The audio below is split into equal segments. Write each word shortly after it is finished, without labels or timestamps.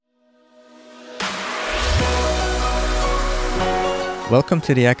Welcome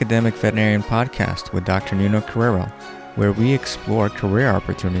to the Academic Veterinarian Podcast with Dr. Nuno Carrero, where we explore career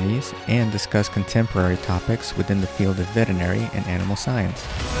opportunities and discuss contemporary topics within the field of veterinary and animal science.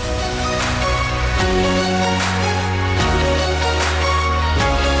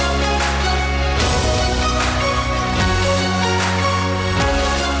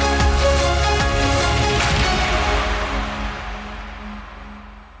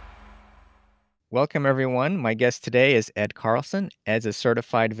 Welcome, everyone. My guest today is Ed Carlson. Ed's a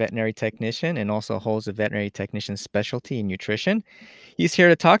certified veterinary technician and also holds a veterinary technician specialty in nutrition. He's here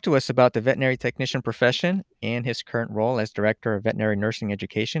to talk to us about the veterinary technician profession and his current role as Director of Veterinary Nursing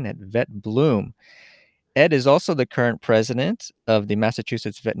Education at Vet Bloom. Ed is also the current president of the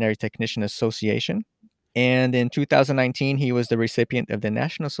Massachusetts Veterinary Technician Association. And in 2019, he was the recipient of the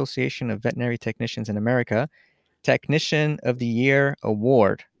National Association of Veterinary Technicians in America Technician of the Year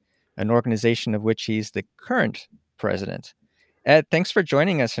Award, an organization of which he's the current president. Ed, thanks for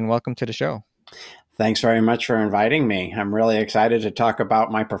joining us and welcome to the show. Thanks very much for inviting me. I'm really excited to talk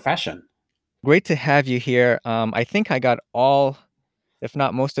about my profession. Great to have you here. I think I got all, if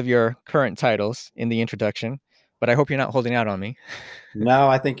not most of your current titles in the introduction, but I hope you're not holding out on me. No,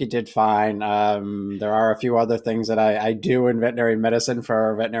 I think you did fine. There are a few other things that I do in veterinary medicine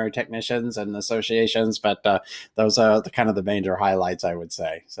for veterinary technicians and associations, but those are the major highlights, I would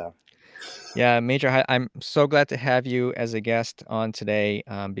say. So. Yeah, I'm so glad to have you as a guest on today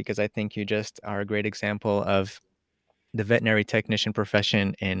because I think you just are a great example of the veterinary technician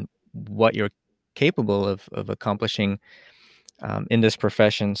profession and what you're capable of accomplishing in this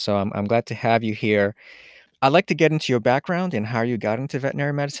profession. So I'm glad to have you here. I'd like to get into your background and how you got into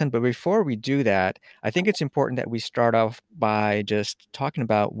veterinary medicine. But before we do that, I think it's important that we start off by just talking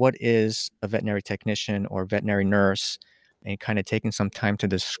about what is a veterinary technician or veterinary nurse and kind of taking some time to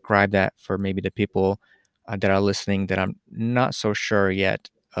describe that for maybe the people that are listening that I'm not so sure yet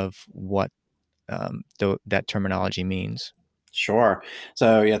of what that terminology means. Sure.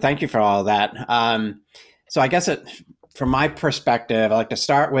 So yeah, thank you for all that. So I guess from my perspective, I like to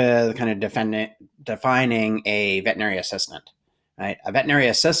start with kind of defining a veterinary assistant. Right? A veterinary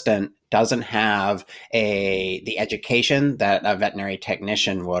assistant doesn't have the education that a veterinary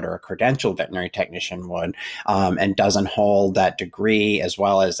technician would or a credentialed veterinary technician would, and doesn't hold that degree as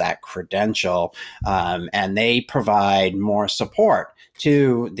well as that credential. And they provide more support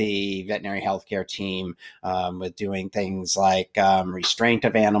to the veterinary healthcare team with doing things like restraint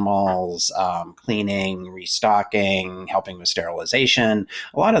of animals, cleaning, restocking, helping with sterilization,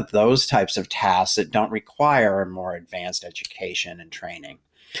 a lot of those types of tasks that don't require a more advanced education and training.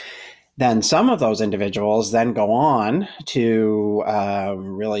 Then some of those individuals then go on to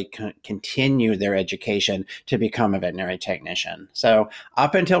really continue their education to become a veterinary technician. So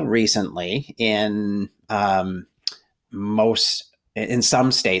up until recently, in some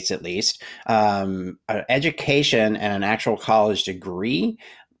states at least, education and an actual college degree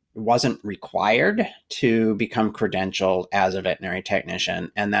wasn't required to become credentialed as a veterinary technician.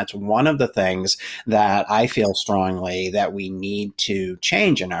 And that's one of the things that I feel strongly that we need to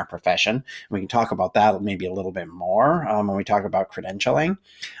change in our profession. We can talk about that maybe a little bit more when we talk about credentialing.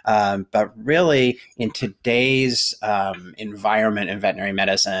 But really, in today's environment in veterinary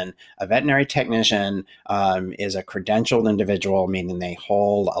medicine, a veterinary technician is a credentialed individual, meaning they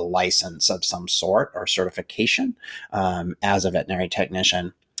hold a license of some sort or certification as a veterinary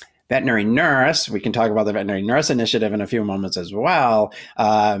technician. Veterinary nurse, we can talk about the Veterinary Nurse Initiative in a few moments as well.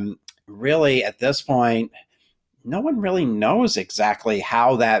 Really, at this point, no one really knows exactly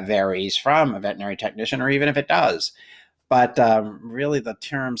how that varies from a veterinary technician, or even if it does. But really, the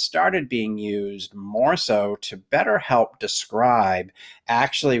term started being used more so to better help describe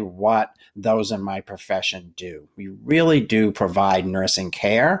actually what those in my profession do. We really do provide nursing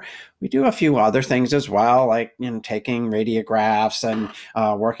care. We do a few other things as well, like taking radiographs and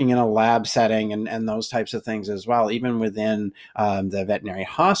working in a lab setting and those types of things as well, even within the veterinary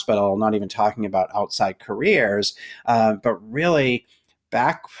hospital, not even talking about outside careers, but really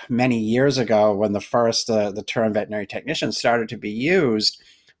back many years ago when the term veterinary technician started to be used,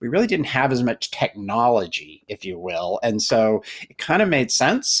 we really didn't have as much technology, if you will. And so it kind of made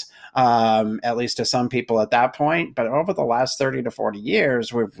sense, at least to some people at that point. But over the last 30 to 40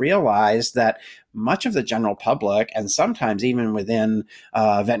 years, we've realized that much of the general public, and sometimes even within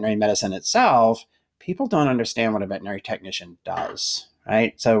veterinary medicine itself, people don't understand what a veterinary technician does.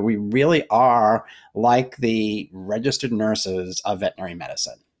 Right. So we really are like the registered nurses of veterinary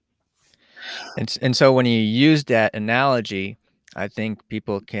medicine. And so when you use that analogy, I think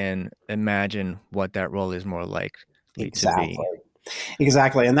people can imagine what that role is more likely to be.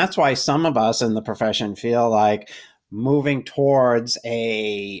 Exactly. And that's why some of us in the profession feel like, moving towards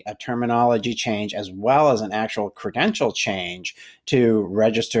a terminology change as well as an actual credential change to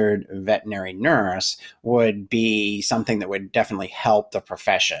registered veterinary nurse would be something that would definitely help the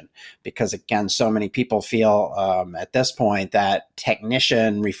profession. Because again, so many people feel at this point that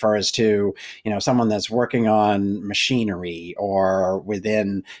technician refers to, someone that's working on machinery or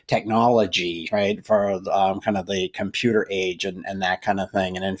within technology, right, for kind of the computer age and that kind of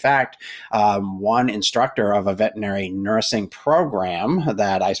thing. And in fact, one instructor of a veterinary nursing program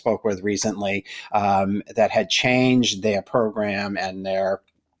that I spoke with recently, that had changed their program and their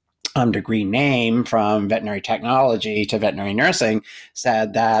degree name from veterinary technology to veterinary nursing,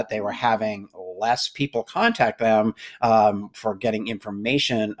 said that they were having less people contact them for getting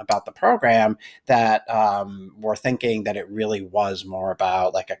information about the program, that were thinking that it really was more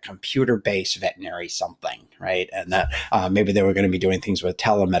about like a computer-based veterinary something, right? And that maybe they were going to be doing things with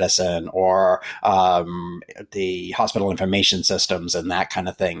telemedicine or the hospital information systems and that kind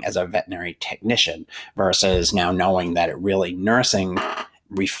of thing as a veterinary technician, versus now knowing that it really nursing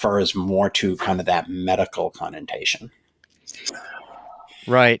refers more to kind of that medical connotation.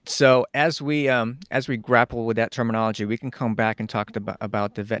 Right. So as we grapple with that terminology, we can come back and talk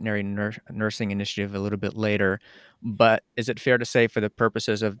about the veterinary nursing initiative a little bit later. But is it fair to say, for the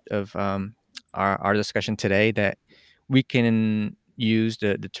purposes of our discussion today, that we can use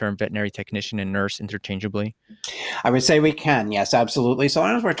the term veterinary technician and nurse interchangeably? I would say we can, yes, absolutely. So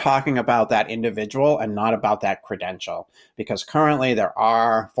long as we're talking about that individual and not about that credential, because currently there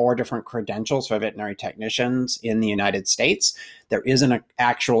are 4 different credentials for veterinary technicians in the United States. There isn't an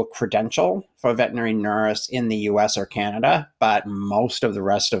actual credential for a veterinary nurse in the US or Canada, but most of the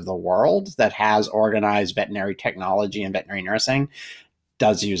rest of the world that has organized veterinary technology and veterinary nursing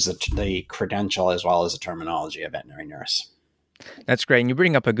does use the credential as well as the terminology of veterinary nurse. That's great. And you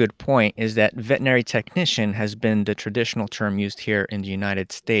bring up a good point, is that veterinary technician has been the traditional term used here in the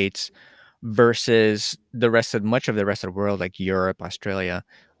United States versus much of the rest of the world, like Europe, Australia.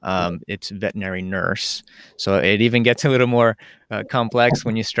 It's veterinary nurse. So it even gets a little more complex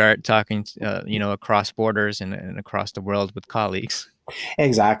when you start talking, across borders and across the world with colleagues.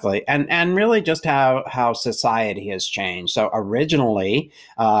 Exactly, and really just how society has changed. So originally,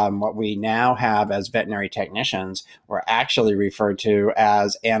 what we now have as veterinary technicians were actually referred to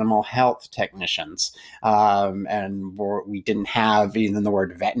as animal health technicians, and we didn't have even the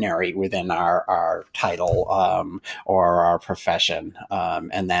word veterinary within our title or our profession.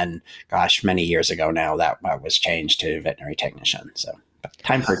 And then, gosh, many years ago now, that was changed to veterinary technician. So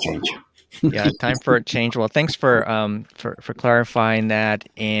time for a change. Yeah, time for a change. Well, thanks for clarifying that,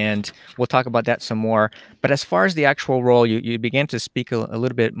 and we'll talk about that some more. But as far as the actual role, you began to speak a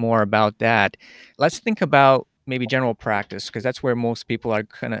little bit more about that. Let's think about maybe general practice, because that's where most people are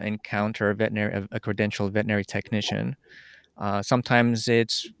gonna encounter a credentialed veterinary technician. Sometimes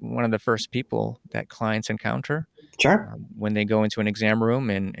it's one of the first people that clients encounter Sure. when they go into an exam room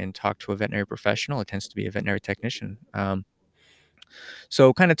and talk to a veterinary professional. It tends to be a veterinary technician.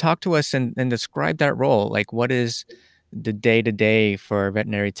 So kind of talk to us and describe that role. Like, what is the day to day for a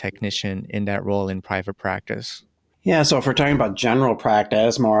veterinary technician in that role in private practice? Yeah, so if we're talking about general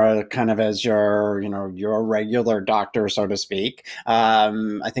practice, more kind of as your regular doctor, so to speak,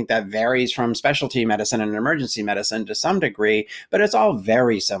 I think that varies from specialty medicine and emergency medicine to some degree, but it's all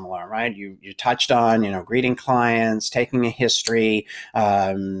very similar, right? You touched on, greeting clients, taking a history,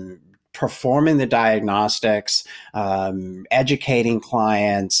 performing the diagnostics, educating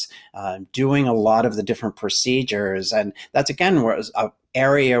clients, doing a lot of the different procedures, and that's again was a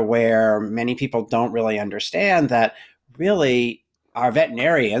area where many people don't really understand that really our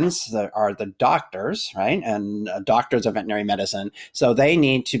veterinarians are the doctors, right? And doctors of veterinary medicine. So they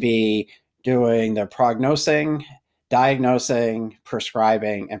need to be doing the prognosing, diagnosing,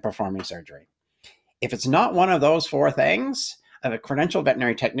 prescribing, and performing surgery. If it's not one of those 4 things, a credentialed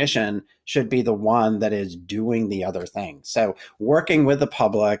veterinary technician should be the one that is doing the other things. So working with the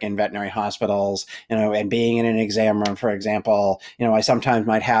public in veterinary hospitals, and being in an exam room, for example, I sometimes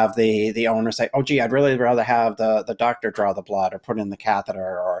might have the owner say, "Oh, gee, I'd really rather have the doctor draw the blood or put in the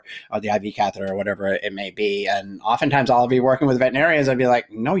catheter or the IV catheter or whatever it may be." And oftentimes I'll be working with veterinarians. I'd be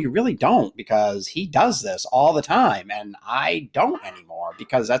like, "No, you really don't, because he does this all the time, and I don't anymore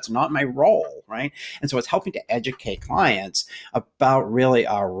because that's not my role, right?" And so it's helping to educate clients about really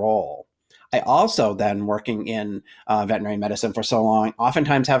our role. I also then, working in veterinary medicine for so long,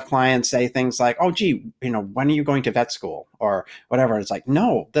 oftentimes have clients say things like, "Oh, gee, when are you going to vet school?" or whatever. It's like,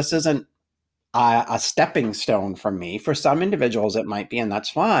 no, this isn't a stepping stone for me. For some individuals, it might be, and that's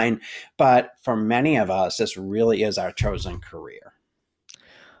fine. But for many of us, this really is our chosen career.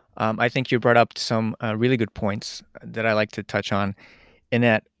 I think you brought up some really good points that I like to touch on. In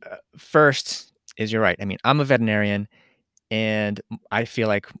that, first is you're right. I mean, I'm a veterinarian, and I feel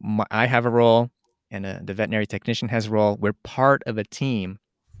like I have a role, and the veterinary technician has a role. We're part of a team,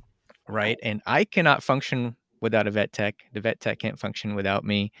 right? Right. And I cannot function without a vet tech. The vet tech can't function without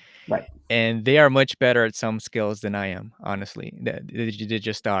me. Right. And they are much better at some skills than I am, honestly. They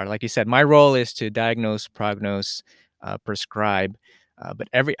just are. Like you said, my role is to diagnose, prognose, prescribe, but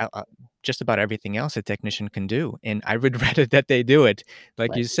just about everything else a technician can do, and I would rather that they do it. Like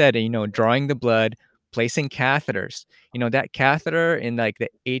Right. you said, drawing the blood, placing catheters. That catheter in like the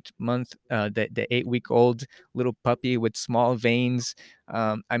 8 month, the 8 week old little puppy with small veins.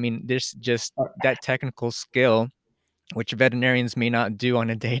 I mean, there's just that technical skill which veterinarians may not do on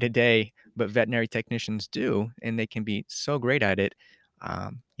a day to day, but veterinary technicians do, and they can be so great at it.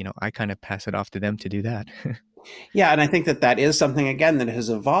 I kind of pass it off to them to do that. Yeah, and I think that that is something again that has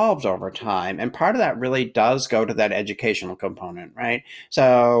evolved over time, and part of that really does go to that educational component, right?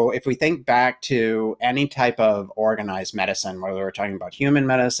 So if we think back to any type of organized medicine, whether we're talking about human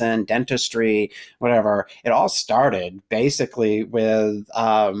medicine, dentistry, whatever, it all started basically with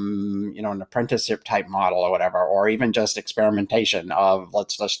an apprenticeship type model or whatever, or even just experimentation of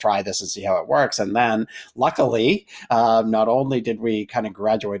let's just try this and see how it works, and then luckily, not only did we kind of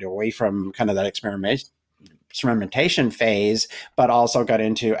graduate away from kind of that experimentation phase, but also got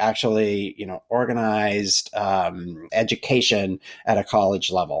into actually, organized education at a college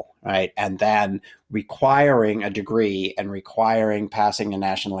level, right? And then requiring a degree and requiring passing a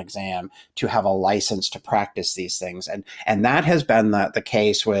national exam to have a license to practice these things. And that has been the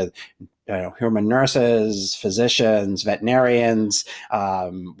case with human nurses, physicians, veterinarians,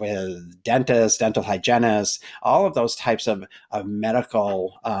 with dentists, dental hygienists, all of those types of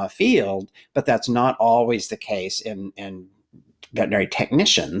medical field. But that's not always the case in veterinary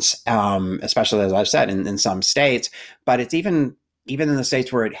technicians, especially as I've said in some states. But it's even in the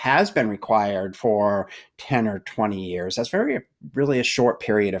states where it has been required for 10 or 20 years, that's really a short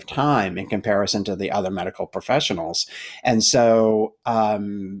period of time in comparison to the other medical professionals. And so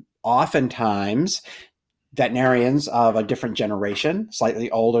oftentimes veterinarians of a different generation, slightly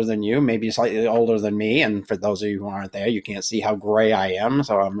older than you, maybe slightly older than me. And for those of you who aren't there, you can't see how gray I am.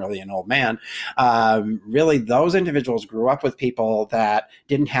 So I'm really an old man. Really, those individuals grew up with people that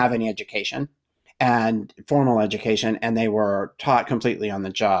didn't have any education and formal education, and they were taught completely on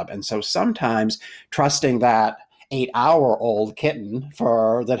the job. And so sometimes trusting that 8-hour old kitten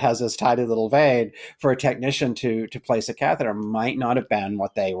for that has this tiny little vein for a technician to place a catheter might not have been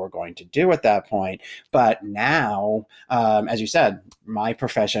what they were going to do at that point. But now, as you said, my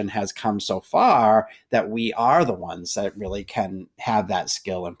profession has come so far that we are the ones that really can have that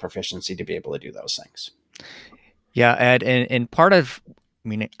skill and proficiency to be able to do those things. Yeah, Ed, and part of, I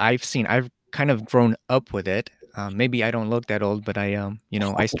mean, I've kind of grown up with it. Maybe I don't look that old, but I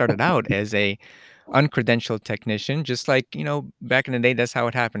started out as a uncredentialed technician, just like, back in the day, that's how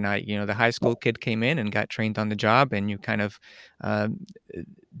it happened. The high school kid came in and got trained on the job, and you kind of um,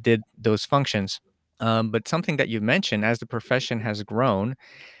 did those functions. But something that you mentioned as the profession has grown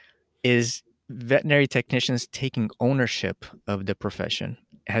is veterinary technicians taking ownership of the profession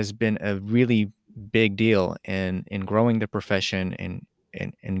has been a really big deal in growing the profession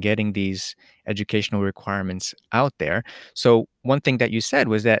and getting these educational requirements out there. So one thing that you said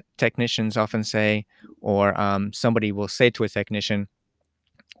was that technicians often say, or somebody will say to a technician,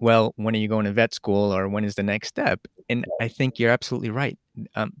 well, when are you going to vet school, or when is the next step? And I think you're absolutely right.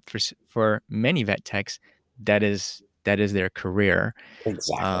 For many vet techs, that is their career.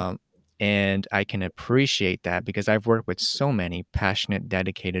 Exactly. um, and I can appreciate that because I've worked with so many passionate,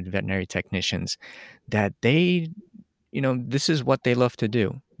 dedicated veterinary technicians that this is what they love to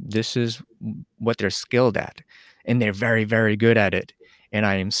do. This is what they're skilled at, and they're very, very good at it. And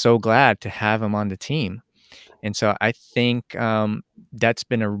I am so glad to have them on the team. And so I think that's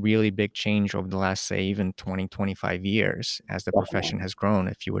been a really big change over the last, say, even 20, 25 years as the profession Definitely. has grown,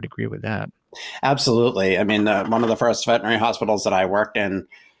 if you would agree with that. Absolutely. I mean, one of the first veterinary hospitals that I worked in,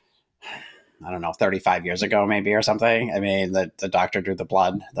 I don't know, 35 years ago, maybe or something. I mean, the doctor drew the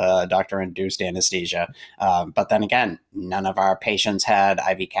blood, the doctor induced anesthesia. But then again, none of our patients had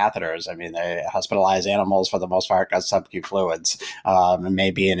IV catheters. I mean, the hospitalized animals, for the most part, got subcu fluids, and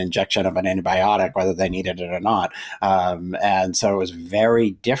maybe an injection of an antibiotic, whether they needed it or not. And so it was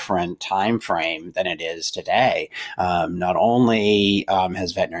very different time frame than it is today. Not only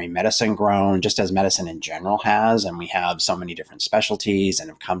has veterinary medicine grown, just as medicine in general has, and we have so many different specialties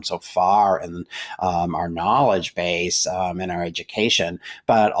and have come so far in and our knowledge base and our education,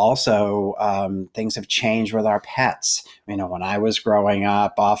 but also things have changed with our pets. When I was growing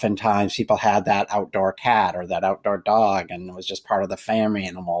up, oftentimes people had that outdoor cat or that outdoor dog, and it was just part of the family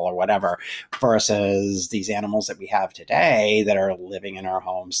animal or whatever, versus these animals that we have today that are living in our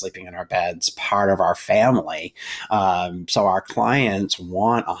homes, sleeping in our beds, part of our family. So our clients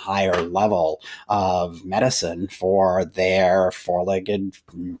want a higher level of medicine for their four-legged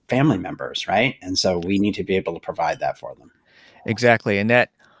family members, right? And so we need to be able to provide that for them. Exactly. And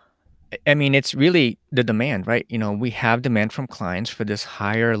it's really the demand, right? We have demand from clients for this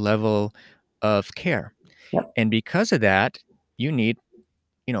higher level of care. Yep. And because of that, you need,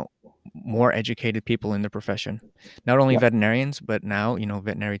 you know, more educated people in the profession. Not only Yep. veterinarians, but now,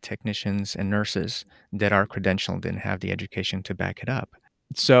 veterinary technicians and nurses that are credentialed and have the education to back it up.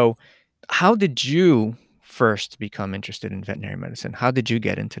 So, how did you first become interested in veterinary medicine? How did you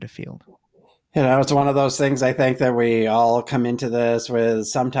get into the field? It's one of those things. I think that we all come into this with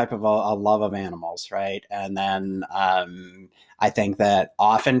some type of a love of animals, right? And then I think that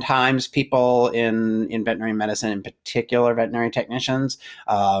oftentimes people in veterinary medicine, in particular veterinary technicians,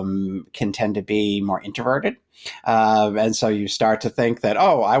 can tend to be more introverted. And so you start to think that,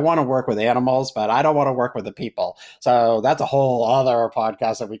 oh, I want to work with animals, but I don't want to work with the people. So that's a whole other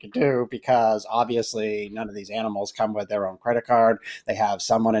podcast that we could do, because obviously none of these animals come with their own credit card. They have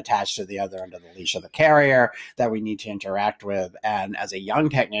someone attached to the other end of the leash of the carrier that we need to interact with. And as a young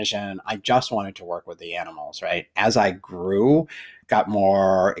technician, I just wanted to work with the animals, right? As I grew, got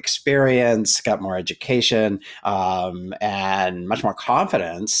more experience, got more education, and much more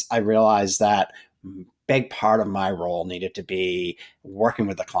confidence, I realized that big part of my role needed to be working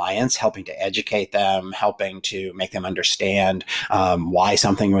with the clients, helping to educate them, helping to make them understand why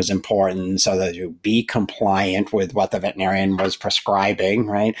something was important, so that you be compliant with what the veterinarian was prescribing,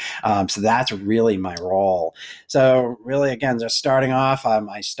 right? So that's really my role. So really, again, just starting off,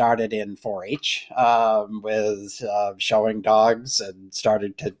 I started in 4-H with showing dogs, and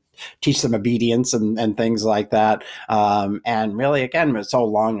started to teach them obedience and things like that. And really, again, it was so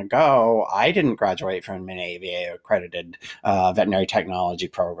long ago, I didn't graduate from an AVA accredited veterinary technology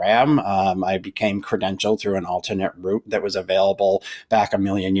program. I became credentialed through an alternate route that was available back a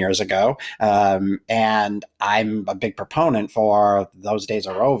million years ago. And I'm a big proponent for those days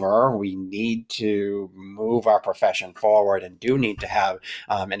are over. We need to move our profession forward, and do need to have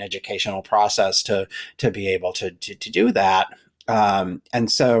an educational process to be able to do that.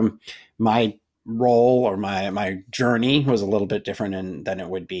 And so my role, or my journey, was a little bit different than it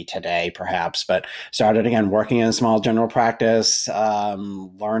would be today, perhaps. But started again working in a small general practice,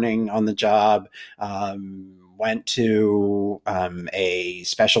 learning on the job. Went to a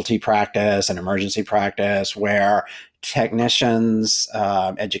specialty practice, an emergency practice, where technicians,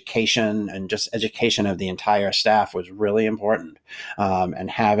 education, and just education of the entire staff was really important.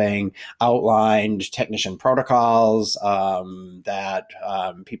 And having outlined technician protocols that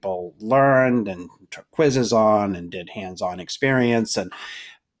people learned and took quizzes on and did hands-on experience. And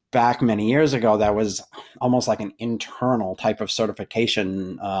back many years ago, that was almost like an internal type of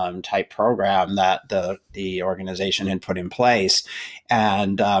certification type program that the organization had put in place.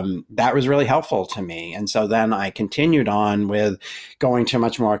 And that was really helpful to me. And so then I continued on with going to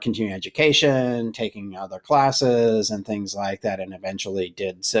much more continuing education, taking other classes and things like that, and eventually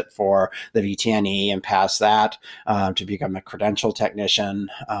did sit for the VTNE and pass that to become a credential technician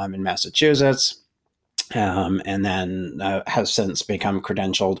in Massachusetts. And then has since become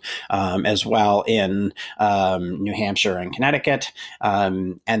credentialed as well in New Hampshire and Connecticut.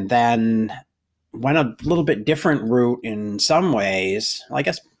 And then went a little bit different route in some ways. Well, I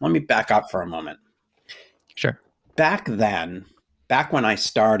guess let me back up for a moment. Sure. Back then, back when I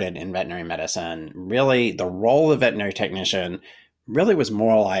started in veterinary medicine, really the role of veterinary technician really was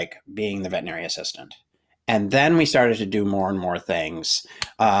more like being the veterinary assistant. And then we started to do more and more things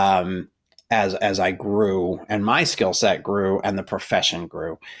as I grew, and my skill set grew, and the profession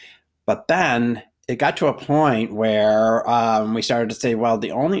grew. But then it got to a point where we started to say, well,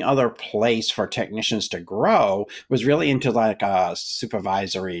 the only other place for technicians to grow was really into like a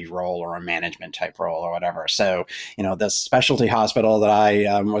supervisory role or a management type role or whatever. So, the specialty hospital that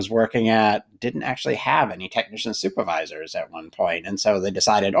I was working at didn't actually have any technician supervisors at one point. And so they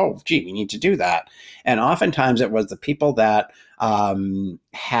decided, oh, gee, we need to do that. And oftentimes it was the people that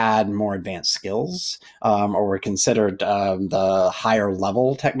had more advanced skills or were considered the higher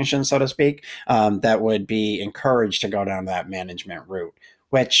level technicians, so to speak, that would be encouraged to go down that management route,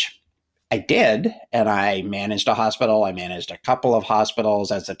 which I did, and I managed a hospital. I managed a couple of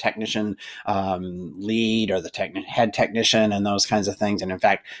hospitals as a technician lead or the head technician and those kinds of things. And in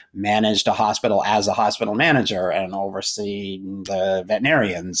fact, managed a hospital as a hospital manager and overseeing the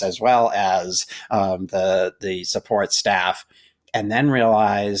veterinarians as well as the support staff. And then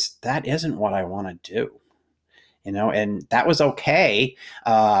realized that isn't what I want to do, and that was okay.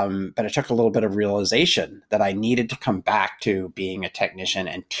 But it took a little bit of realization that I needed to come back to being a technician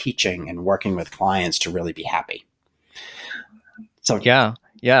and teaching and working with clients to really be happy. So, Yeah,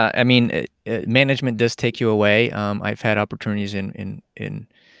 yeah. I mean, management does take you away. I've had opportunities in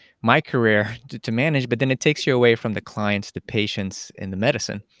my career to manage, but then it takes you away from the clients, the patients, and the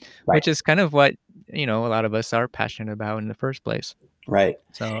medicine, right, which is kind of what a lot of us are passionate about in the first place. right.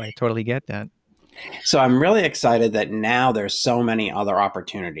 So I totally get that. So I'm really excited that now there's so many other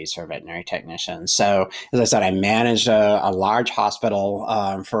opportunities for veterinary technicians. So as I said, I managed a large hospital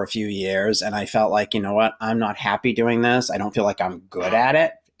for a few years, and I felt like, you know what, I'm not happy doing this. I don't feel like I'm good at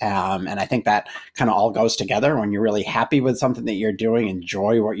it. And I think that kind of all goes together when you're really happy with something that you're doing,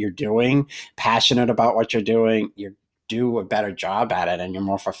 enjoy what you're doing, passionate about what you're doing, you do a better job at it and you're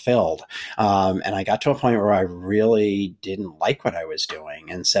more fulfilled. And I got to a point where I really didn't like what I was doing.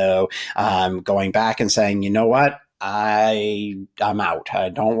 And so going back and saying, you know what, I'm out. I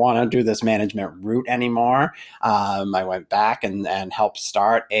don't want to do this management route anymore. I went back and helped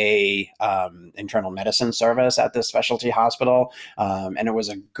start a internal medicine service at this specialty hospital, and it was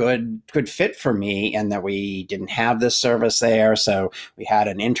a good fit for me in that we didn't have this service there. So we had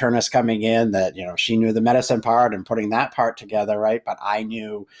an internist coming in that she knew the medicine part and putting that part together, right? But I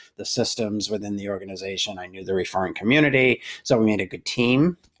knew the systems within the organization. I knew the referring community, so we made a good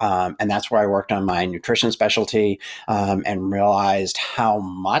team. And that's where I worked on my nutrition specialty, and realized how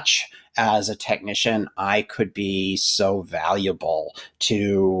much as a technician I could be so valuable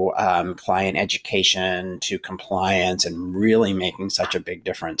to client education, to compliance, and really making such a big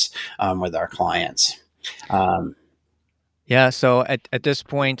difference with our clients. Um, Yeah. So at this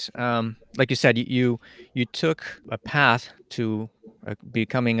point, like you said, you took a path to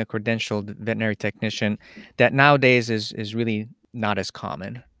becoming a credentialed veterinary technician that nowadays is really not as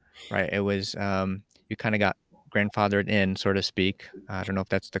common, right? It was you kind of got grandfathered in, so to speak. I don't know if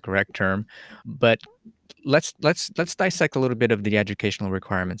that's the correct term, but let's dissect a little bit of the educational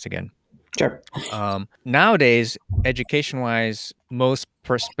requirements again. sure. Nowadays, education-wise, most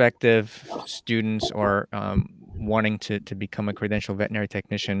prospective students or wanting to become a credentialed veterinary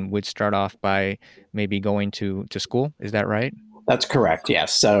technician would start off by maybe going to school. Is that right? That's correct.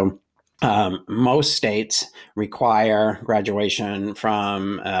 Yes. So most states require graduation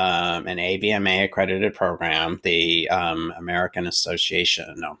from an AVMA accredited program, the American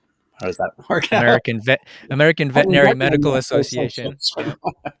Association. No, how does that work out? American Veterinary Medical Association. Yep.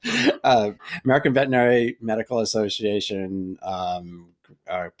 uh, American Veterinary Medical Association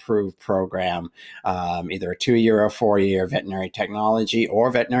approved program, either a 2-year or 4-year veterinary technology or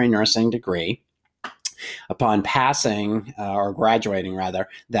veterinary nursing degree. Upon passing or graduating rather,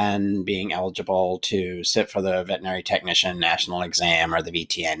 then being eligible to sit for the veterinary technician national exam or the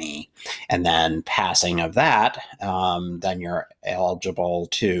VTNE. And then passing of that, then you're eligible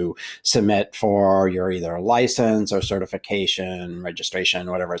to submit for your either license or certification,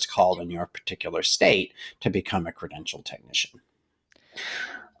 registration, whatever it's called in your particular state to become a credentialed technician.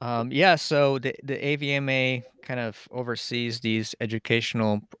 Yeah, so the AVMA kind of oversees these the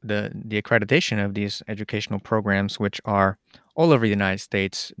accreditation of these educational programs, which are all over the United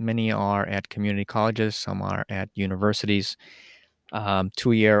States. Many are at community colleges, some are at universities,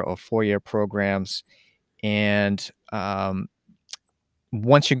 2-year or 4-year programs. And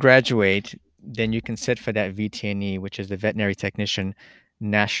once you graduate, then you can sit for that VTNE, which is the Veterinary Technician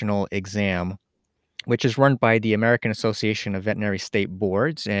National Exam, which is run by the American Association of Veterinary State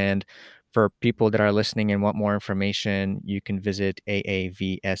Boards. And for people that are listening and want more information, you can visit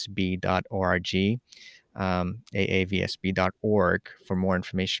aavsb.org, aavsb.org for more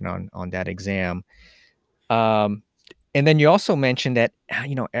information on that exam. Um, and then you also mentioned that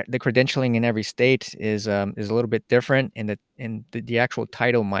the credentialing in every state is a little bit different, and the actual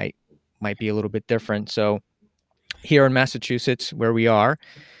title might be a little bit different. So here in Massachusetts, where we are,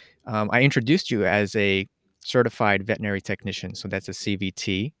 I introduced you as a certified veterinary technician, so that's a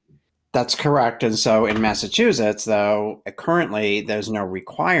CVT. That's correct. And so in Massachusetts, though, currently there's no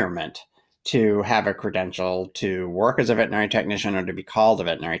requirement to have a credential to work as a veterinary technician or to be called a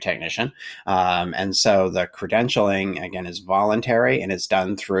veterinary technician. And so the credentialing, again, is voluntary and it's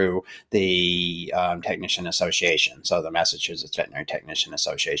done through the Technician Association. So the Massachusetts Veterinary Technician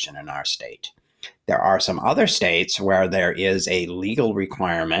Association in our state. There are some other states where there is a legal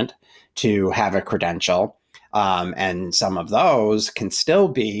requirement to have a credential. And some of those can still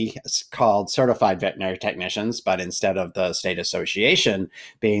be called certified veterinary technicians, but instead of the state association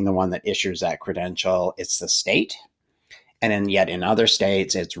being the one that issues that credential, it's the state. And then yet in other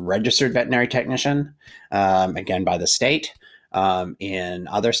states, it's registered veterinary technician, again by the state. In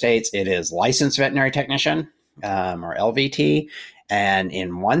other states, it is licensed veterinary technician, or LVT. And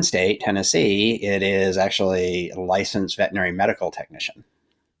in one state, Tennessee, it is actually licensed veterinary medical technician.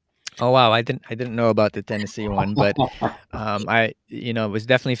 Oh wow, I didn't know about the Tennessee one, but I was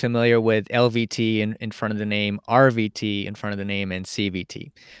definitely familiar with LVT in front of the name, RVT in front of the name, and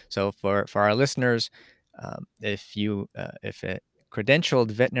CVT. So for our listeners, if a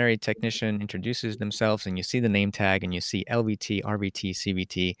credentialed veterinary technician introduces themselves and you see the name tag and you see LVT, RVT,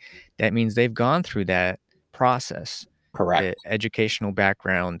 CVT, that means they've gone through that process, the Correct. educational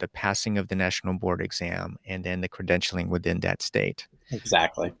background, the passing of the national board exam, and then the credentialing within that state.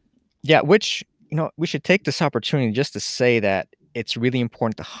 Exactly. Yeah, which, we should take this opportunity just to say that it's really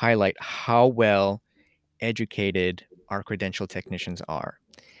important to highlight how well educated our credential technicians are,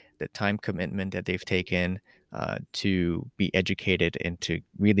 the time commitment that they've taken to be educated and to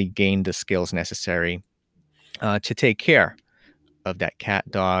really gain the skills necessary to take care of that cat,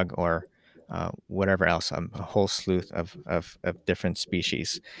 dog, or whatever else, a whole slew of different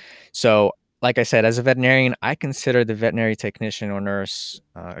species. So, like I said, as a veterinarian, I consider the veterinary technician or nurse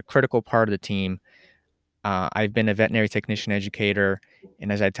a critical part of the team. I've been a veterinary technician educator,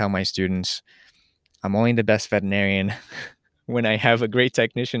 and as I tell my students, I'm only the best veterinarian when I have a great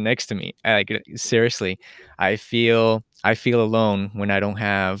technician next to me. Like seriously, I feel alone when I don't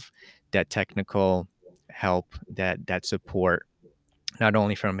have that technical help, that support, not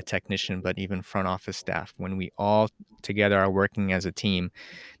only from a technician but even front office staff. When we all together are working as a team,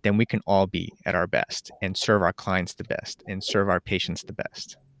 then we can all be at our best and serve our clients the best and serve our patients the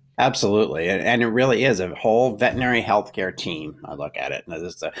best. Absolutely. And it really is a whole veterinary healthcare team. I look at it.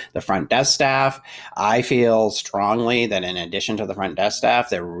 There's the front desk staff. I feel strongly that in addition to the front desk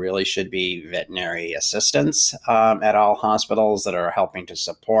staff, there really should be veterinary assistants at all hospitals that are helping to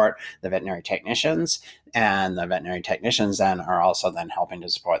support the veterinary technicians. And the veterinary technicians then are also then helping to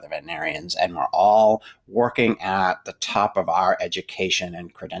support the veterinarians. And we're all working at the top of our education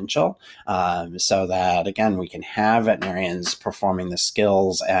and credential, so that, again, we can have veterinarians performing the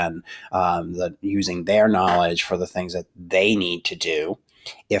skills and using their knowledge for the things that they need to do.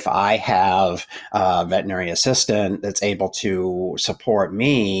 If I have a veterinary assistant that's able to support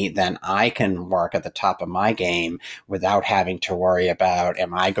me, then I can work at the top of my game without having to worry about,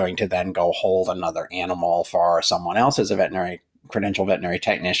 am I going to then go hold another animal for someone else as a veterinary credential veterinary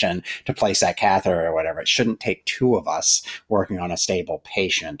technician to place that catheter or whatever. It shouldn't take two of us working on a stable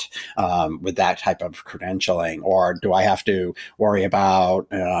patient with that type of credentialing. Or do I have to worry about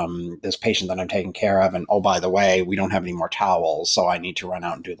this patient that I'm taking care of? And oh, by the way, we don't have any more towels, so I need to run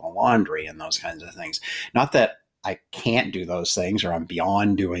out and do the laundry and those kinds of things. Not that I can't do those things or I'm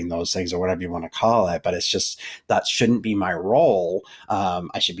beyond doing those things or whatever you want to call it, but it's just that shouldn't be my role.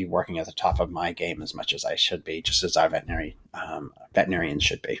 I should be working at the top of my game as much as I should be, just as our veterinarians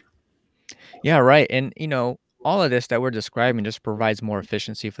should be. Yeah, right. And all of this that we're describing just provides more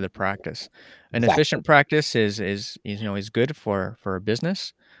efficiency for the practice. An Exactly. efficient practice is good for a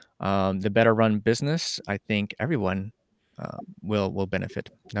business. The better run business, I think everyone will benefit.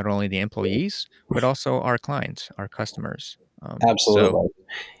 Not only the employees, but also our clients, our customers. So Absolutely.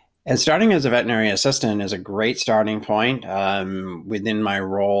 And starting as a veterinary assistant is a great starting point. Within my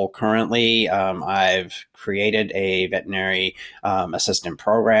role currently, I've created a veterinary assistant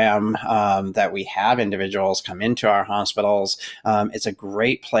program that we have individuals come into our hospitals. It's a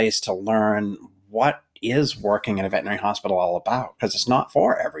great place to learn what is working in a veterinary hospital all about, because it's not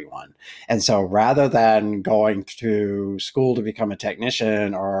for everyone. And so rather than going to school to become a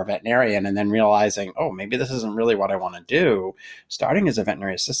technician or a veterinarian and then realizing, oh, maybe this isn't really what I want to do, starting as a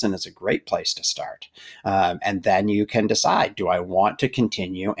veterinary assistant is a great place to start. And then you can decide, do I want to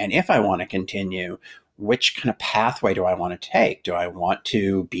continue? And if I want to continue, which kind of pathway do I want to take? Do I want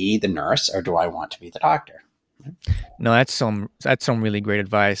to be the nurse or do I want to be the doctor? no, that's some really great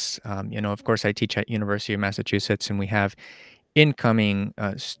advice. Of course, I teach at University of Massachusetts, and we have incoming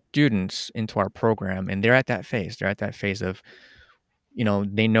students into our program, and they're at that phase. They're at that phase of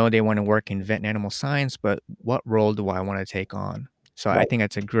they know they want to work in vet and animal science, but what role do I want to take on? So I Right. think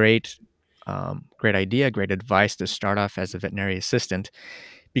that's a great idea, great advice to start off as a veterinary assistant,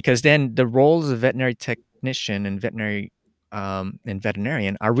 because then the roles of veterinary technician and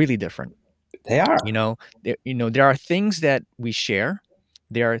veterinarian are really different. They are. There are things that we share.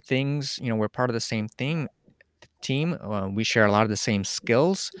 There are things, we're part of the same thing, team. We share a lot of the same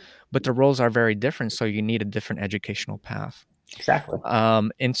skills, but the roles are very different. So you need a different educational path. Exactly.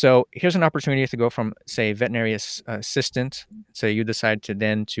 And so here's an opportunity to go from, say, veterinary assistant. So you decide to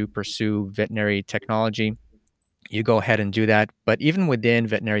then to pursue veterinary technology. You go ahead and do that. But even within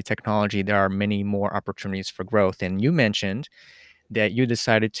veterinary technology, there are many more opportunities for growth. And you mentioned that you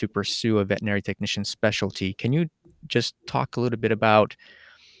decided to pursue a veterinary technician specialty. Can you just talk a little bit about,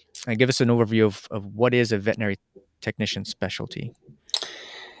 give us an overview of what is a veterinary technician specialty?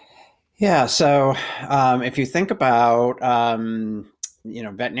 Yeah. So if you think about,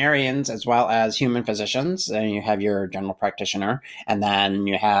 veterinarians as well as human physicians, and you have your general practitioner, and then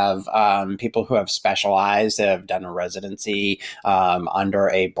you have people who have specialized, have done a residency under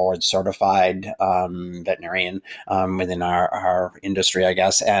a board certified veterinarian within our industry, I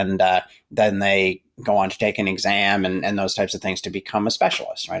guess, and then they go on to take an exam and those types of things to become a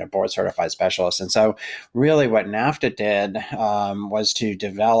specialist, right? A board certified specialist. And so really what NAFTA did was to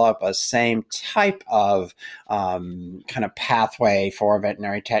develop a same type of kind of pathway for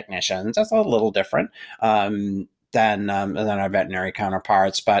veterinary technicians. That's a little different. Than our veterinary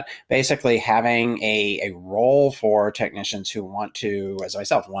counterparts, but basically having a role for technicians who want to, as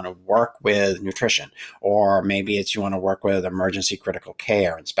myself, want to work with nutrition, or maybe it's you want to work with emergency critical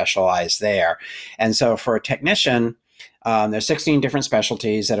care and specialize there. And so for a technician, there's 16 different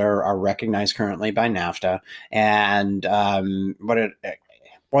specialties that are recognized currently by NAFTA, and what it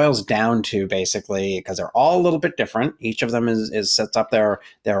boils down to basically, because they're all a little bit different. Each of them is sets up their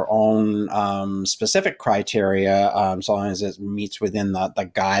own specific criteria, so long as it meets within the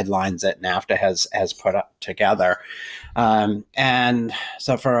guidelines that NAFTA has put up together. And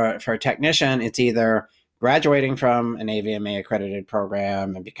so for a technician, it's either graduating from an AVMA accredited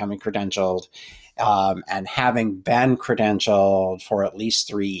program and becoming credentialed, and having been credentialed for at least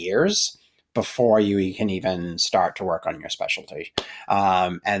 3 years before you can even start to work on your specialty.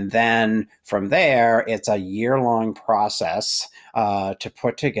 And then from there, it's a year-long process to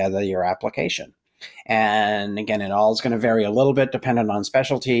put together your application. And again, it all is going to vary a little bit dependent on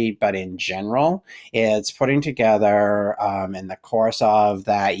specialty, but in general, it's putting together in the course of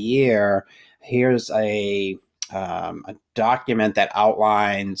that year, here's a document that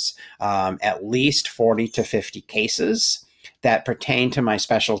outlines at least 40 to 50 cases that pertain to my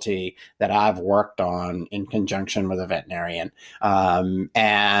specialty that I've worked on in conjunction with a veterinarian,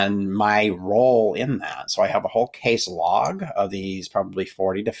 and my role in that. So I have a whole case log of these probably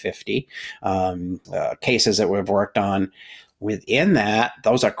 40 to 50 cases that we've worked on. Within that,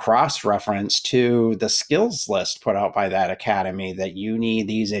 those are cross-referenced to the skills list put out by that academy, that you need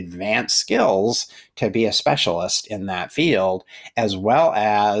these advanced skills to be a specialist in that field, as well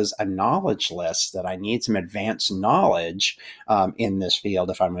as a knowledge list that I need some advanced knowledge in this field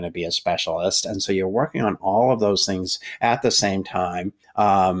if I'm going to be a specialist. And so you're working on all of those things at the same time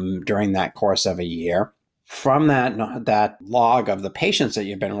during that course of a year. From that log of the patients that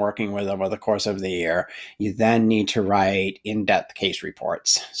you've been working with over the course of the year, you then need to write in-depth case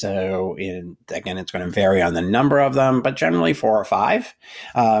reports. So again, it's going to vary on the number of them, but generally 4 or 5,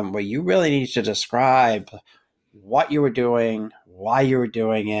 where you really need to describe what you were doing, why you were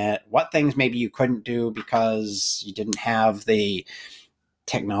doing it, what things maybe you couldn't do because you didn't have the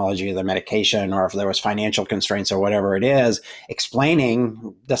technology or the medication, or if there was financial constraints or whatever it is,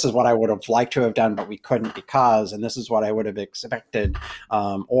 explaining this is what I would have liked to have done, but we couldn't because, and this is what I would have expected,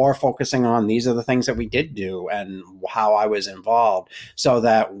 or focusing on these are the things that we did do and how I was involved, so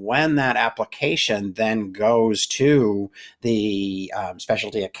that when that application then goes to the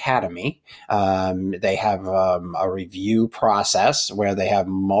specialty academy, they have a review process where they have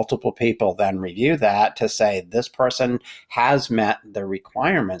multiple people then review that to say this person has met the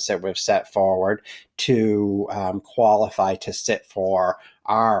requirements that we've set forward to qualify to sit for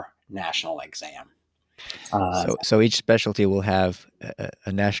our national exam. So each specialty will have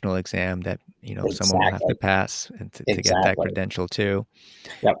a national exam that someone will have to Exactly. pass and to get that Exactly. credential too.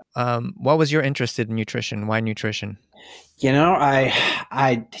 Yep. What was your interest in nutrition? Why nutrition?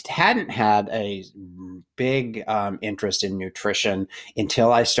 I hadn't had a big interest in nutrition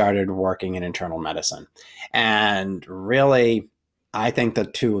until I started working in internal medicine, and really, I think the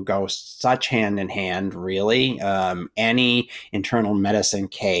two go such hand in hand. Really, any internal medicine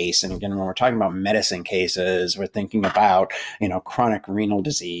case, and again, when we're talking about medicine cases, we're thinking about chronic renal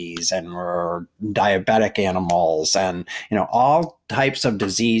disease, and we're diabetic animals, and all types of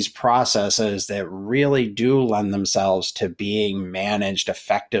disease processes that really do lend themselves to being managed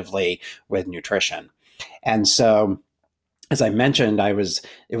effectively with nutrition. And so as I mentioned, it was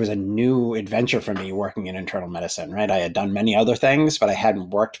a new adventure for me working in internal medicine, right? I had done many other things, but I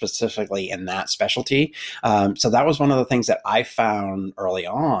hadn't worked specifically in that specialty. So that was one of the things that I found early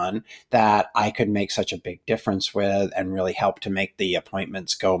on that I could make such a big difference with, and really help to make the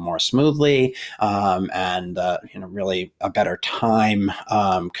appointments go more smoothly, and really a better time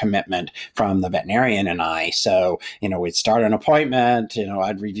commitment from the veterinarian and I. So we'd start an appointment.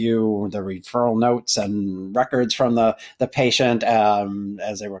 I'd review the referral notes and records from the patient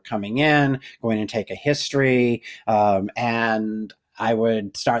as they were coming in, going to take a history, and I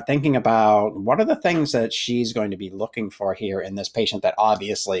would start thinking about what are the things that she's going to be looking for here in this patient that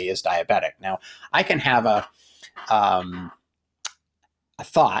obviously is diabetic. Now, I can have um, a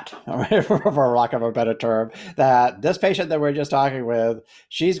thought, for lack of a better term, that this patient that we're just talking with,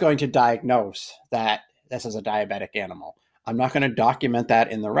 she's going to diagnose that this is a diabetic animal. I'm not going to document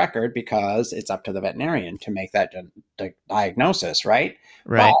that in the record because it's up to the veterinarian to make that diagnosis, right?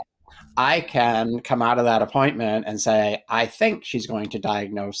 But Right. I can come out of that appointment and say, I think she's going to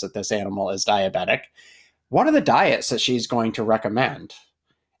diagnose that this animal is diabetic. What are the diets that she's going to recommend?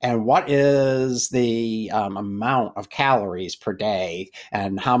 And what is the amount of calories per day,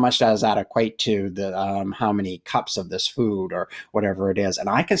 and how much does that equate to the how many cups of this food or whatever it is? And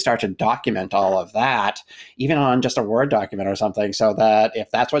I can start to document all of that, even on just a Word document or something, so that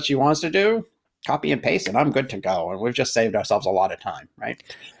if that's what she wants to do, copy and paste, and I'm good to go. And we've just saved ourselves a lot of time, right?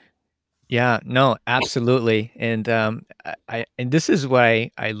 Yeah, no, absolutely. And and this is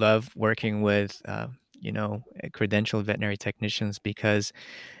why I love working with credentialed veterinary technicians, because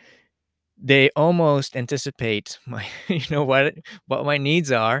they almost anticipate my what my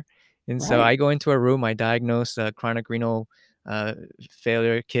needs are. And so Right. I go into a room, I diagnose a chronic renal uh,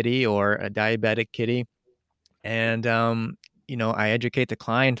 failure kitty or a diabetic kitty, and I educate the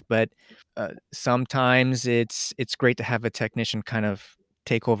client. But sometimes it's great to have a technician kind of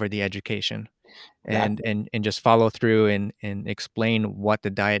take over the education and Exactly. just follow through and explain what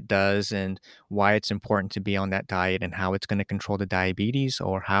the diet does and why it's important to be on that diet and how it's going to control the diabetes,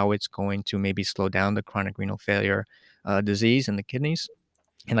 or how it's going to maybe slow down the chronic renal failure disease in the kidneys.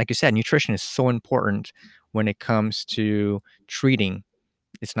 And like you said, nutrition is so important when it comes to treating.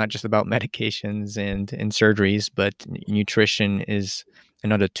 It's not just about medications and surgeries, but nutrition is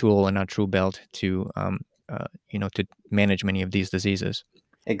another tool and a tool belt to manage many of these diseases.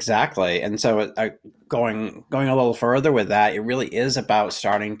 Exactly. And so going a little further with that, it really is about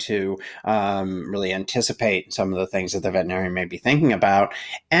starting to really anticipate some of the things that the veterinarian may be thinking about,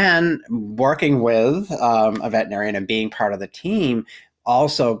 and working with a veterinarian and being part of the team.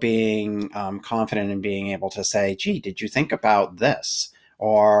 Also being confident in being able to say, gee, did you think about this?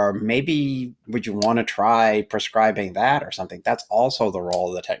 Or maybe would you want to try prescribing that or something? That's also the role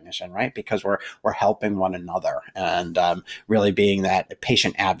of the technician, right? Because we're helping one another, and really being that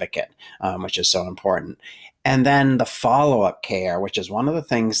patient advocate, which is so important. And then the follow up care, which is one of the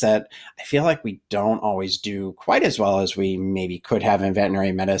things that I feel like we don't always do quite as well as we maybe could have in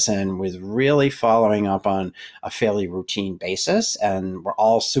veterinary medicine, with really following up on a fairly routine basis. And we're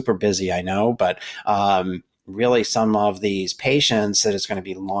all super busy, I know, but really some of these patients that is going to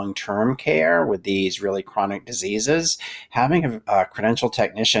be long-term care with these really chronic diseases, having a credentialed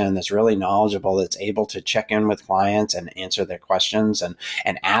technician that's really knowledgeable, that's able to check in with clients and answer their questions,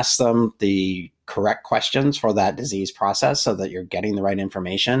 and ask them the correct questions for that disease process so that you're getting the right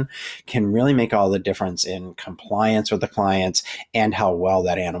information, can really make all the difference in compliance with the clients and how well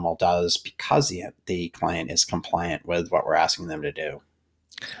that animal does, because the client is compliant with what we're asking them to do.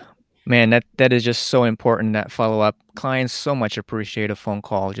 Man, that is just so important, that follow-up. Clients so much appreciate a phone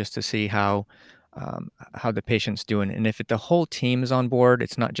call just to see how the patient's doing. And if the whole team is on board,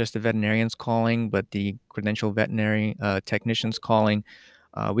 it's not just the veterinarians calling, but the credentialed veterinary technicians calling,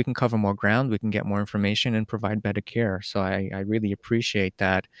 we can cover more ground, we can get more information and provide better care. So I really appreciate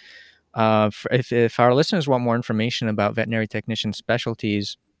that. If our listeners want more information about veterinary technician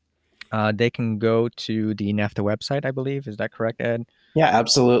specialties, they can go to the NAFTA website, I believe. Is that correct, Ed? Yeah,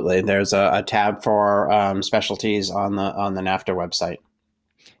 absolutely. There's a tab for specialties on the NAFTA website.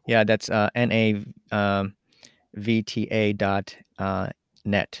 Yeah, that's NAVTA dot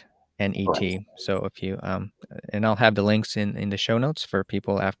net, Correct. NET. So if you and I'll have the links in the show notes for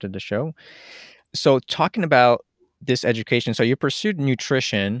people after the show. So talking about this education, so you pursued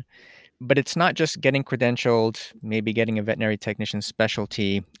nutrition, but it's not just getting credentialed, maybe getting a veterinary technician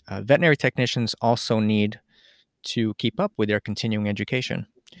specialty. Veterinary technicians also need to keep up with their continuing education,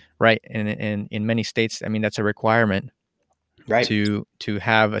 right? And in many states, I mean, that's a requirement Right. to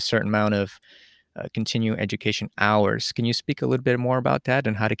have a certain amount of continuing education hours. Can you speak a little bit more about that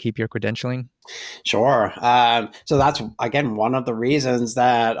and how to keep your credentialing? Sure. So that's again one of the reasons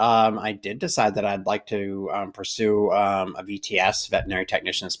that I did decide that I'd like to pursue a VTS, veterinary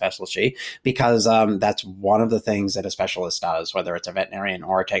technician specialty, because that's one of the things that a specialist does, whether it's a veterinarian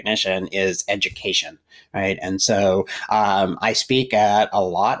or a technician, is education, right? And so I speak at a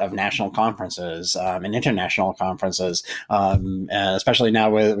lot of national conferences and international conferences, and especially now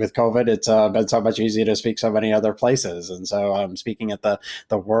with COVID. It's been so much easier to speak so many other places, and so I'm speaking at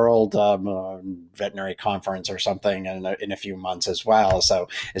the World Veterinary Conference or something in a few months as well. So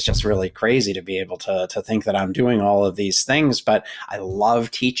it's just really crazy to be able to think that I'm doing all of these things, but I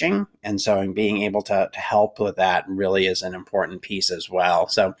love teaching. And so being able to help with that really is an important piece as well.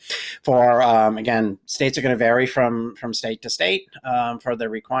 So for, again, states are going to vary from state to state for their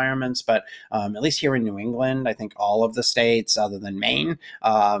requirements, but at least here in New England, I think all of the states other than Maine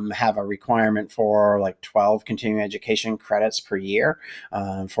have a requirement for like 12 continuing education credits per year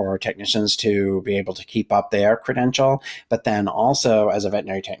for technicians to be able to keep up their credential. But then also, as a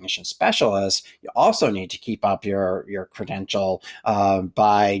veterinary technician specialist, you also need to keep up your credential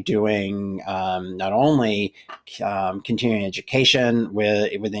by doing not only continuing education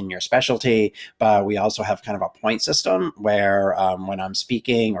within your specialty, but we also have kind of a point system where when I'm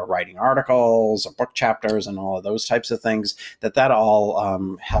speaking or writing articles or book chapters and all of those types of things, that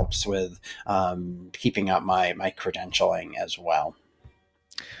all helps with keeping up my credentialing as well.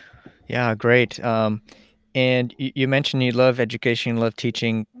 Yeah, great. And you mentioned you love education, you love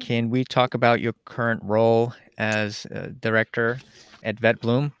teaching. Can we talk about your current role as director at Vet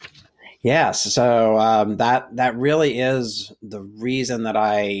Bloom? Yes, so that really is the reason that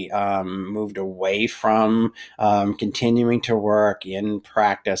I moved away from continuing to work in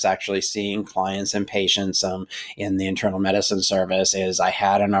practice, actually seeing clients and patients in the internal medicine service. Is I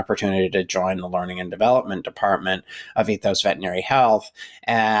had an opportunity to join the learning and development department of Ethos Veterinary Health,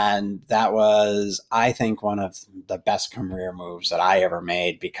 and that was, I think, one of the best career moves that I ever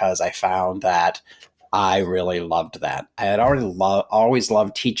made, because I found that I really loved that. I had always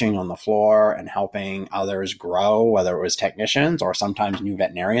loved teaching on the floor and helping others grow, whether it was technicians or sometimes new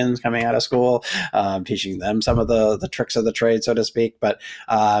veterinarians coming out of school, teaching them some of the tricks of the trade, so to speak. But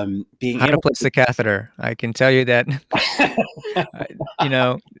being How to able place the catheter. I can tell you that, to I- you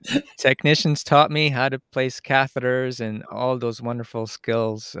know, technicians taught me how to place catheters and all those wonderful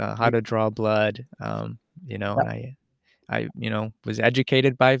skills, how to draw blood, and I was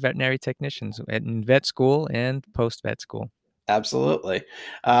educated by veterinary technicians in vet school and post vet school. Absolutely.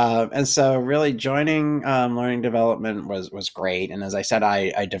 And so really joining learning development was great. And as I said,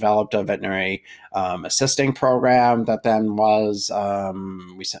 I developed a veterinary assisting program that then was,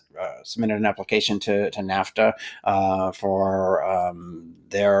 we submitted an application to NAFTA for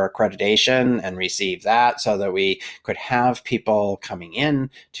their accreditation and received that, so that we could have people coming in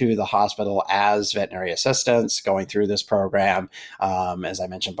to the hospital as veterinary assistants going through this program. As I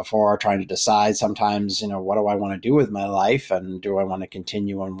mentioned before, trying to decide sometimes, what do I want to do with my life, and do I want to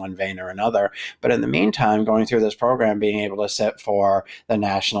continue in one vein or another? But in the meantime, going through this program, being able to sit for the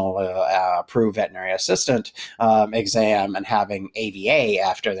national approved veterinary assistant exam and having AVA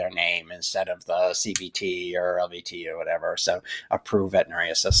after their name instead of the CVT or LVT or whatever. So approved veterinary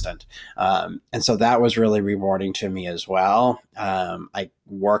assistant. And so that was really rewarding to me as well. I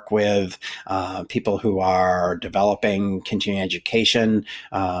work with people who are developing continuing education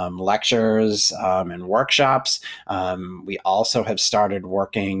lectures and workshops. We also have started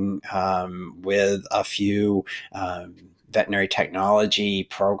working with a few veterinary technology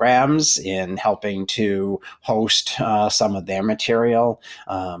programs in helping to host some of their material.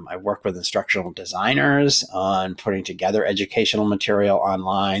 I work with instructional designers on putting together educational material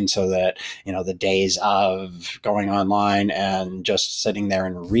online, so that, the days of going online and just sitting there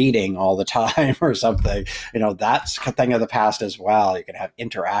and reading all the time or something, that's a thing of the past as well. You can have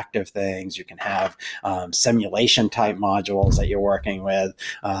interactive things, you can have simulation type modules that you're working with.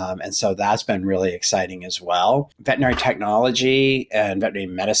 And so that's been really exciting as well. Veterinary technology and veterinary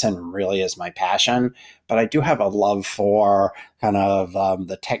medicine really is my passion, but I do have a love for kind of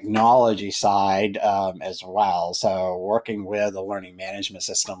the technology side as well. So working with a learning management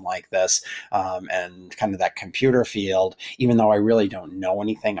system like this and kind of that computer field, even though I really don't know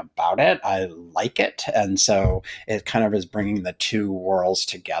anything about it, I like it. And so it kind of is bringing the two worlds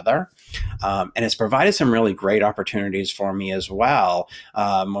together. And it's provided some really great opportunities for me as well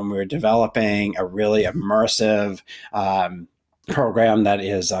when we were developing a really immersive program that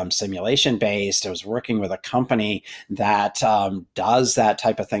is simulation based. I was working with a company that does that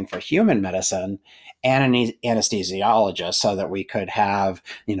type of thing for human medicine and an anesthesiologist, so that we could have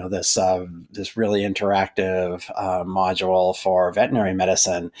this really interactive module for veterinary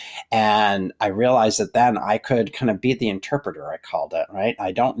medicine. And I realized that then I could kind of be the interpreter, I called it, right?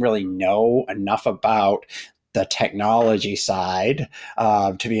 I don't really know enough about the technology side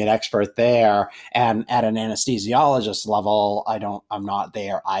to be an expert there, and at an anesthesiologist level, I'm not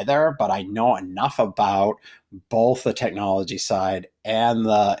there either, but I know enough about both the technology side and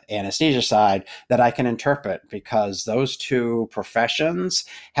the anesthesia side that I can interpret, because those two professions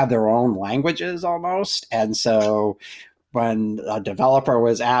have their own languages almost. And so when a developer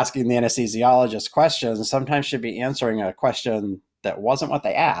was asking the anesthesiologist questions, sometimes she'd be answering a question that wasn't what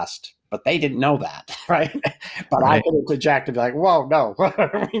they asked, but they didn't know that, right? But I Right. could interject and be like, whoa, no,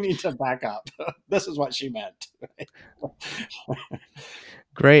 we need to back up. This is what she meant.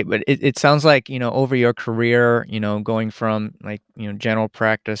 Great, but it sounds like, over your career, going from, like, general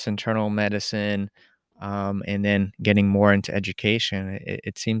practice, internal medicine, and then getting more into education,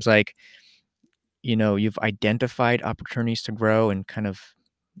 it seems like, you've identified opportunities to grow and kind of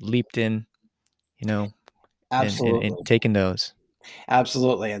leaped in, you know, and Absolutely. taken those.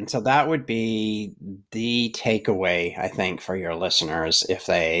 Absolutely. And so that would be the takeaway, I think, for your listeners, if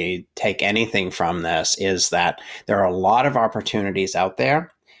they take anything from this, is that there are a lot of opportunities out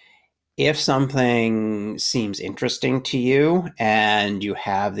there. If something seems interesting to you and you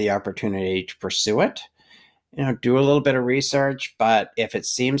have the opportunity to pursue it, do a little bit of research. But if it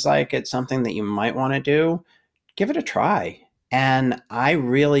seems like it's something that you might want to do, give it a try. And I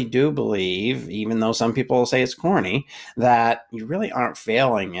really do believe, even though some people say it's corny, that you really aren't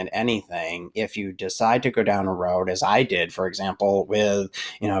failing at anything if you decide to go down a road, as I did, for example, with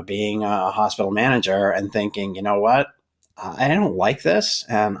being a hospital manager and thinking, you know what, I don't like this,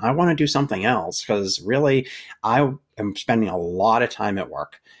 and I want to do something else, because really, I am spending a lot of time at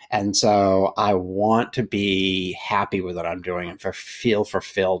work. And so I want to be happy with what I'm doing and feel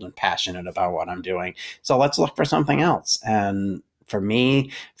fulfilled and passionate about what I'm doing. So let's look for something else. And for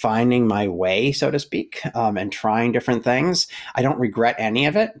me, finding my way, so to speak, and trying different things, I don't regret any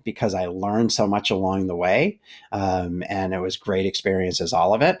of it, because I learned so much along the way. And it was great experiences,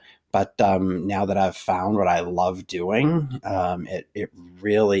 all of it. But now that I've found what I love doing, it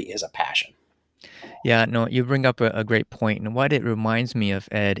really is a passion. Yeah, no, you bring up a great point, and what it reminds me of,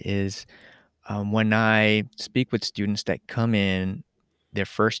 Ed, is, when I speak with students that come in their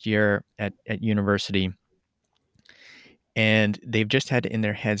first year at university, and they've just had it in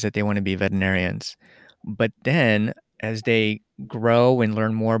their heads that they wanna be veterinarians. But then as they grow and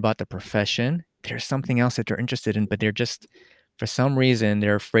learn more about the profession, there's something else that they're interested in, but they're just for some reason,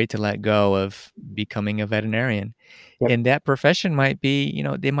 they're afraid to let go of becoming a veterinarian. Yep. And that profession might be,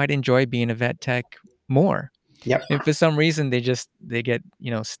 they might enjoy being a vet tech more. Yep. And for some reason, they get,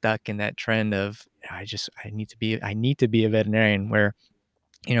 stuck in that trend of, I need to be a veterinarian," where,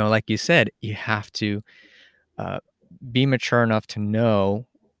 like you said, you have to, uh, be mature enough to know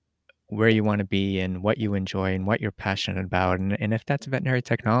where you wanna be and what you enjoy and what you're passionate about, and if that's veterinary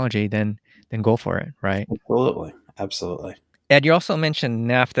technology, then go for it, right? Absolutely. Absolutely. Ed, you also mentioned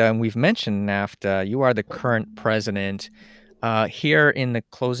NAFTA, and we've mentioned NAFTA. You are the current president. Here in the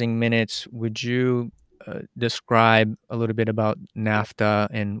closing minutes, would you, describe a little bit about NAFTA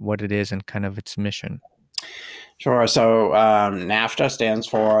and what it is and kind of its mission? Sure. So NAFTA stands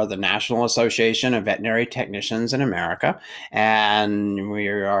for the National Association of Veterinary Technicians in America, and we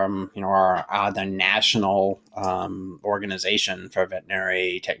are, are the national organization for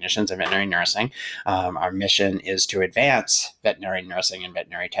veterinary technicians and veterinary nursing. Our mission is to advance veterinary nursing and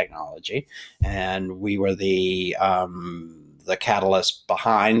veterinary technology, and we were the catalyst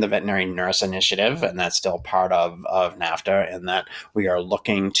behind the Veterinary Nurse Initiative, and that's still part of NAFTA, in that we are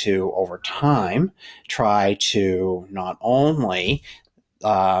looking to, over time, try to not only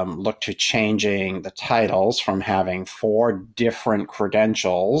look to changing the titles from having four different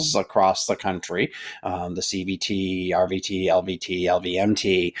credentials across the country, the CVT, RVT, LVT,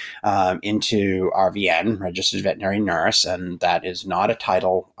 LVMT, into RVN, Registered Veterinary Nurse. And that is not a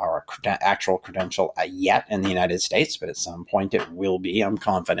title or actual credential yet in the United States, but at some point it will be, I'm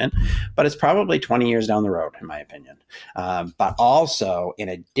confident. But it's probably 20 years down the road, in my opinion. But also, in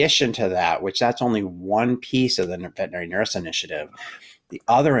addition to that, which that's only one piece of the Veterinary Nurse Initiative, the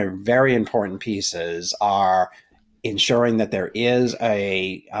other very important pieces are ensuring that there is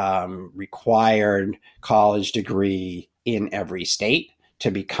a required college degree in every state to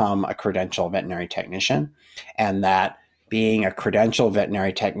become a credential veterinary technician, and that being a credential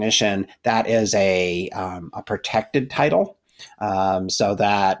veterinary technician, that is a protected title. so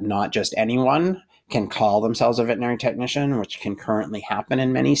that not just anyone can call themselves a veterinary technician, which can currently happen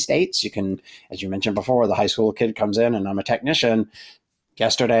in many states. You can, as you mentioned before, the high school kid comes in and I'm a technician.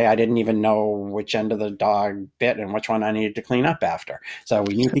 Yesterday, I didn't even know which end of the dog bit and which one I needed to clean up after. So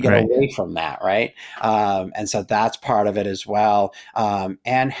we need to get Right. away from that, right? And so that's part of it as well.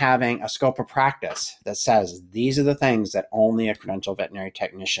 And having a scope of practice that says these are the things that only a credentialed veterinary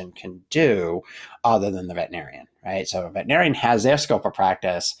technician can do other than the veterinarian, right? So a veterinarian has their scope of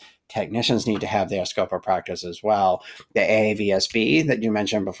practice. Technicians need to have their scope of practice as well. The AAVSB that you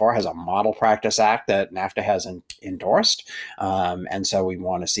mentioned before has a model practice act that NAFTA has endorsed. And so we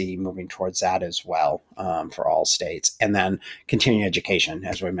want to see moving towards that as well for all states. And then continuing education,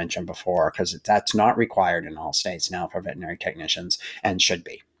 as we mentioned before, because that's not required in all states now for veterinary technicians and should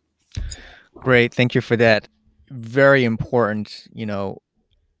be. Great. Thank you for that. Very important,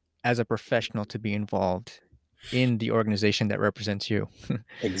 as a professional to be involved in the organization that represents you,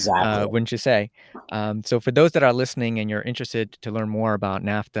 Exactly. wouldn't you say? So for those that are listening and you're interested to learn more about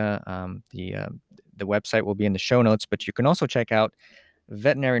NAFTA, the website will be in the show notes, but you can also check out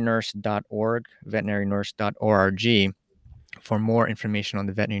veterinarynurse.org, veterinarynurse.org for more information on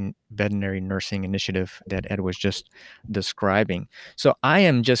the veterinary nursing initiative that Ed was just describing. So I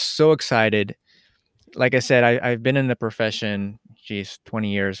am just so excited. Like I said, I've been in the profession, geez,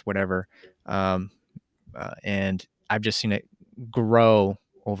 20 years, whatever. Um, and I've just seen it grow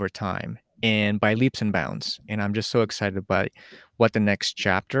over time and by leaps and bounds. And I'm just so excited about what the next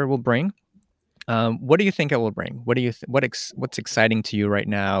chapter will bring. What do you think it will bring? What do you what's exciting to you right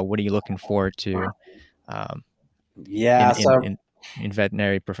now? What are you looking forward to um, in, Yeah. in So in in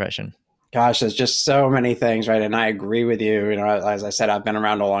veterinary profession? gosh, there's just so many things, right? And I agree with you. As I said, I've been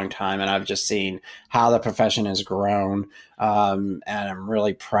around a long time, and I've just seen how the profession has grown. And I'm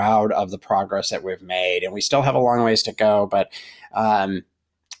really proud of the progress that we've made. And we still have a long ways to go, but um,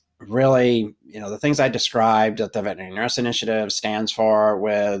 really, the things I described that the Veterinary Nurse Initiative stands for,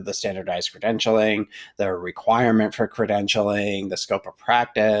 with the standardized credentialing, the requirement for credentialing, the scope of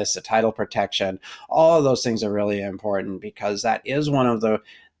practice, the title protection, all of those things are really important, because that is one of the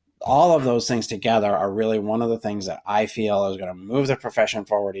all of those things together are really one of the things that I feel is going to move the profession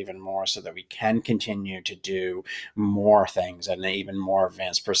forward even more, so that we can continue to do more things and even more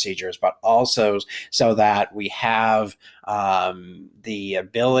advanced procedures, but also so that we have the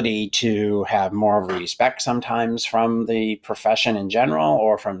ability to have more respect sometimes from the profession in general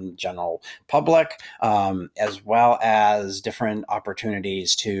or from general public, as well as different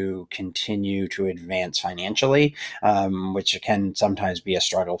opportunities to continue to advance financially, which can sometimes be a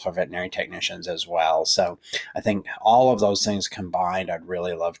struggle for veterinary technicians as well. So I think all of those things combined, I'd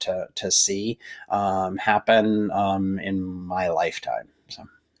really love to see happen in my lifetime. So.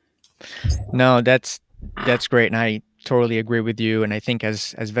 No, that's great, and I totally agree with you. And I think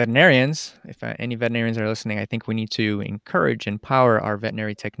as veterinarians, if any veterinarians are listening, I think we need to encourage, empower our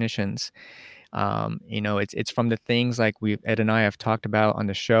veterinary technicians. It's from the things like we Ed and I have talked about on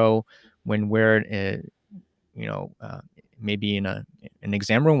the show when we're you know, uh, maybe in an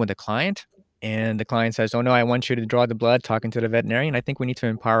exam room with a client, and the client says, "Oh no, I want you to draw the blood," talking to the veterinarian. I think we need to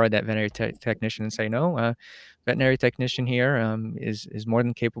empower that veterinary technician and say, "No, veterinary technician here is more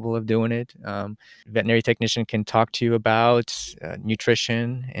than capable of doing it. Veterinary technician can talk to you about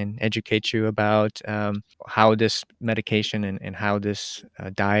nutrition and educate you about how this medication and how this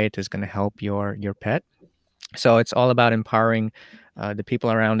diet is going to help your pet." So it's all about empowering the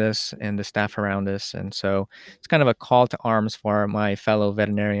people around us and the staff around us. And so it's kind of a call to arms for my fellow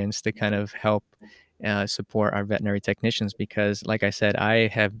veterinarians to kind of help support our veterinary technicians, because, like I said,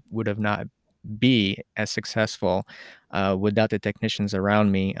 would have not be as successful without the technicians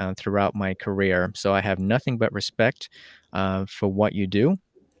around me throughout my career. So I have nothing but respect for what you do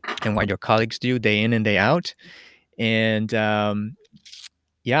and what your colleagues do day in and day out. And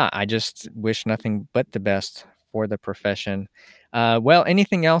yeah, I just wish nothing but the best for the profession. Well,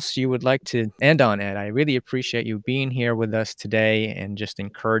 anything else you would like to end on, Ed? I really appreciate you being here with us today and just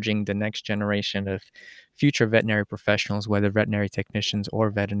encouraging the next generation of future veterinary professionals, whether veterinary technicians or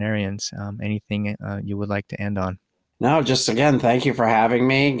veterinarians. Anything you would like to end on? No, just again, thank you for having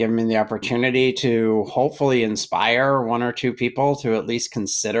me, giving me the opportunity to hopefully inspire one or two people to at least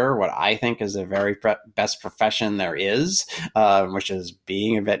consider what I think is the very best profession there is, which is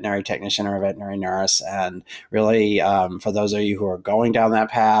being a veterinary technician or a veterinary nurse. And really, for those of you who are going down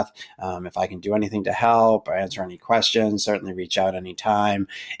that path, if I can do anything to help or answer any questions, certainly reach out anytime.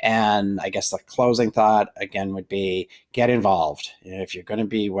 And I guess the closing thought again would be get involved. If you're going to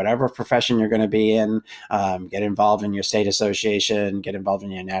be whatever profession you're going to be in, get involved in in your state association, get involved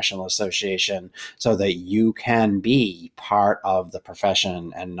in your national association, so that you can be part of the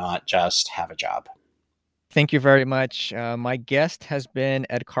profession and not just have a job. Thank you very much. My guest has been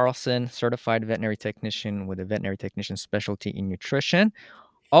Ed Carlson, certified veterinary technician with a veterinary technician specialty in nutrition,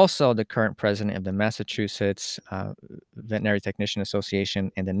 also the current president of the Massachusetts Veterinary Technician Association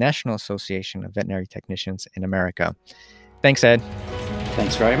and the National Association of Veterinary Technicians in America. Thanks, Ed.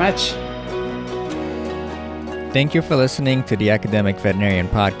 Thanks very much. Thank you for listening to the Academic Veterinarian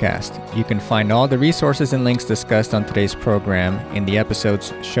Podcast. You can find all the resources and links discussed on today's program in the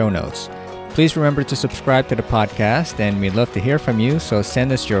episode's show notes. Please remember to subscribe to the podcast, and we'd love to hear from you, so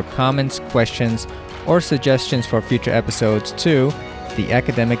send us your comments, questions, or suggestions for future episodes to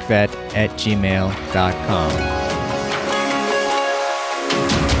theacademicvet@gmail.com.